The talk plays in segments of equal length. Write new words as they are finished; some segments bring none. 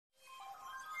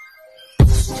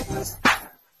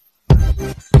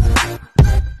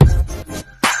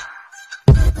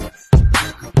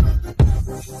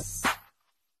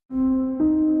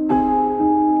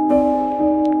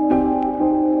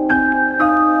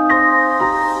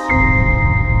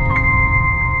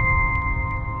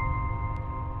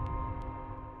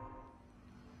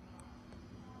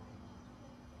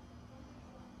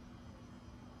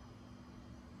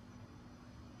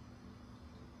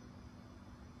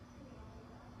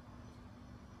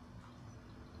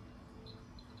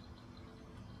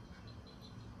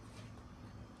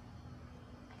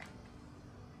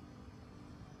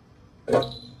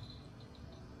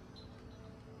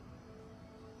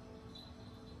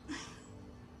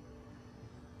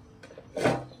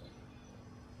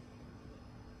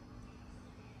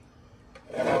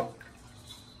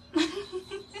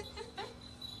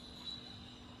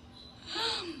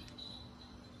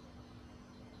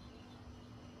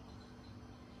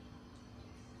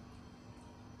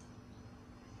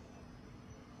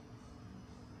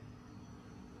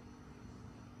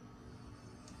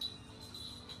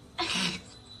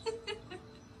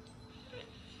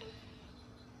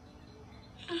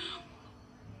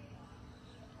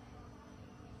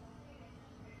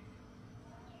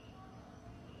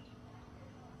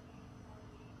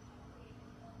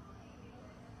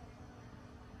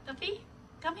Duffy,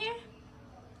 come here.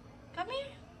 Come here.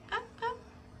 Come, come.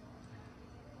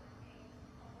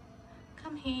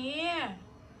 Come here.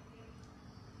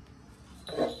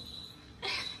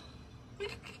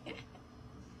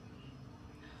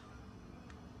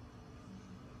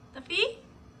 Duffy?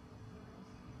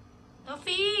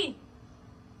 Duffy?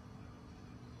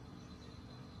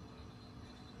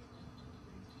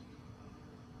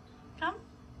 Come.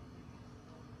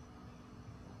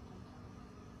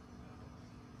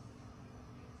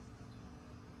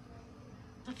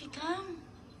 Duffy, come.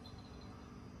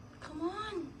 Come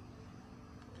on.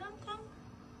 Come, come.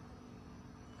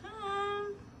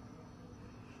 Come.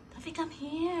 Duffy, come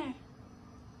here.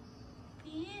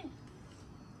 Here.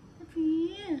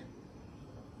 Here.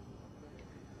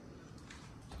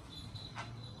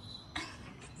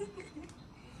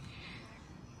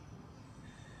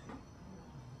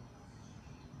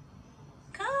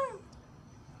 Come.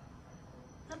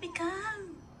 Duffy, come.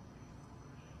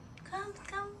 Come,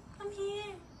 come, come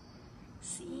here.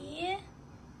 See?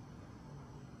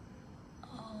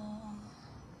 Oh.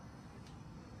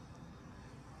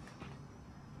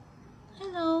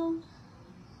 Hello.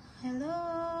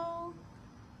 Hello.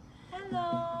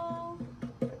 Hello.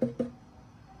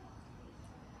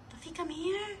 Duffy, come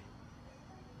here.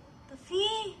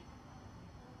 Duffy.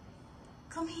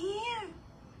 Come here.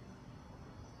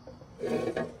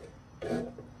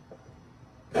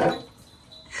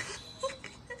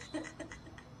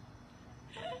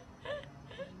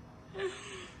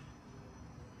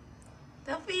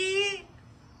 Duffy.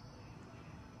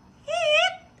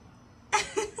 Hit.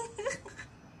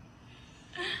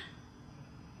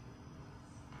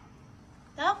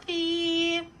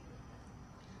 Duffy.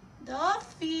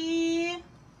 Duffy.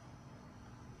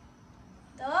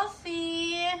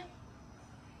 Duffy.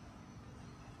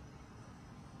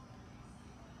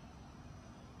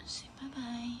 Say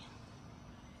bye-bye.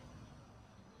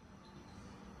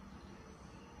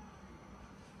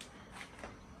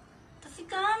 Duffy,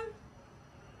 come.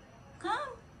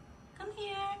 Come. Come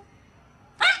here.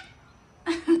 Ah!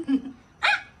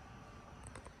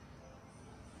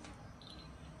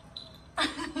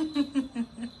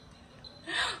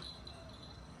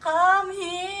 Come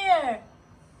here.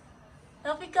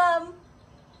 Duffy, come.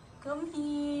 Come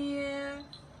here.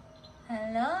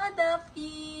 Hello,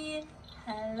 Duffy.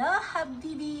 Hello,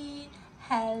 Habibi.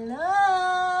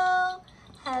 Hello.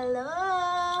 Hello,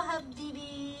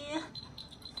 Habibi.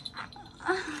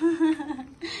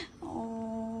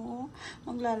 Oh,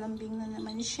 maglalambing na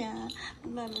naman siya.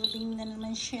 Maglalambing na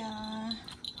naman siya.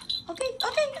 Okay,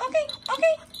 okay, okay,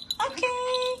 okay,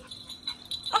 okay.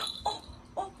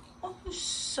 Oh,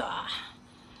 so.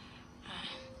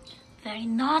 Very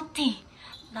naughty.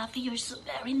 Duffy, you're so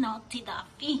very naughty,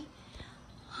 Duffy.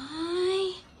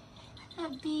 Hi,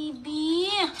 Habibi.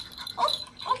 Oh,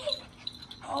 okay.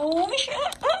 Oh,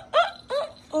 Michelle.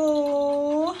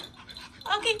 Oh.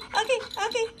 Okay, okay,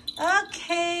 okay.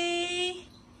 Okay.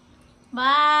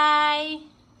 Bye.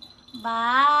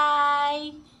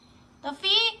 Bye.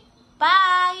 Duffy,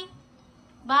 bye.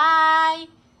 Bye.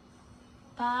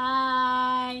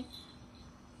 Bye.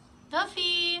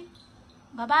 Duffy,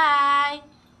 bye-bye.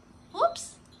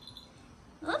 Oops.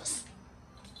 Oops.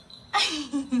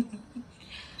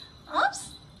 Oops.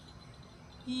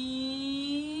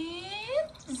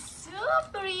 It's so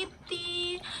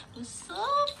pretty. So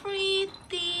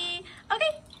pretty.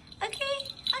 Okay.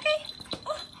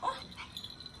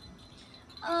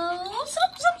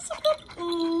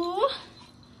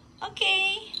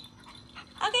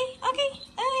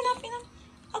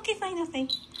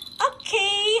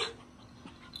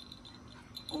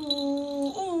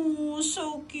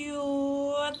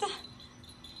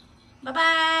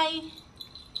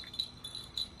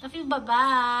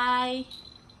 Bye-bye.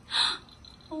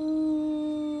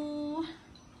 Oh.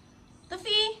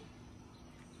 Duffy.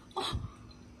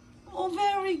 Oh,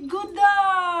 very good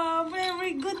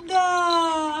Very good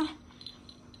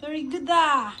Very good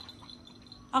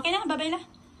Okay na, bye-bye na.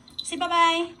 Say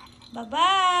bye-bye.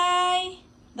 Bye-bye.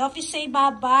 Duffy, say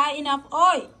bye-bye. Enough.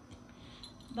 Oy.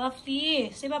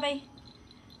 Duffy, say bye-bye.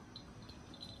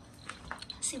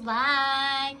 Say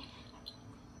bye.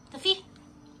 Duffy.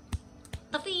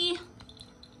 Duffy.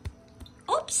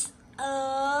 Oops.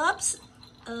 Oops.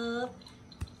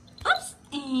 Oops.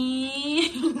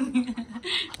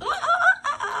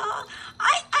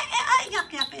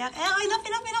 Yak. Enough.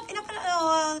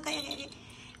 Okay.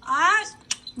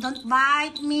 Don't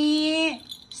bite me.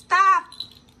 Stop.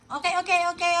 Okay.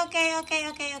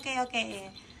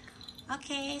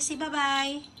 Okay, say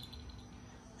bye-bye.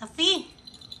 Duffy.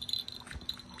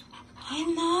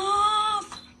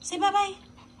 Enough. Say bye-bye.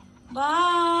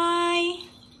 Bye.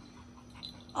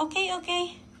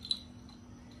 Okay.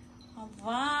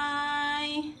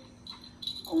 Bye.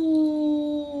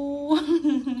 Oh.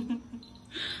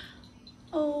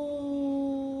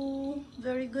 Oh.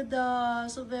 Very good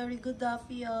So very good,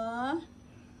 Duffy,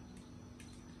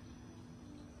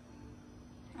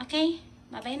 Okay.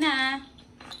 Bye-bye na.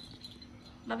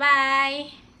 Bye-bye.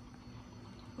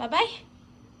 Bye-bye.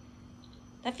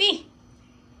 Duffy.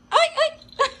 Oy!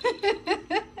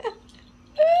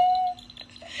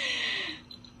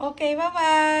 Okay,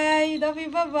 bye-bye. Duffy,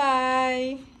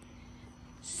 bye-bye.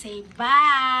 Say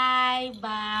bye.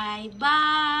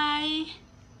 Bye.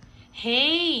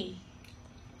 Hey.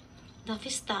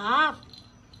 Duffy, stop.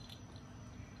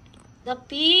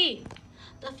 Duffy,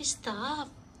 stop.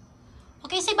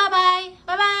 Okay, say bye-bye.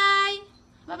 Bye-bye.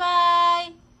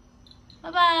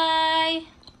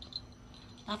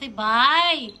 Duffy,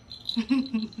 bye.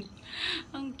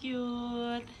 Ang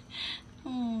cute.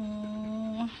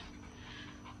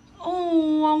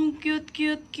 Oh, ang cute.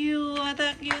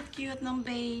 Ang cute ng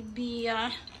baby.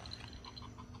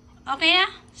 Okay na?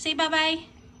 Say bye-bye.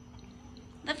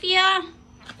 Duffy,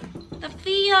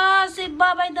 say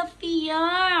bye-bye, Duffy.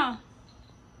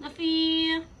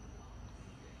 Duffy,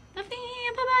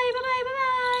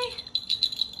 bye-bye.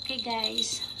 Okay,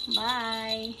 guys.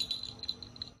 Bye.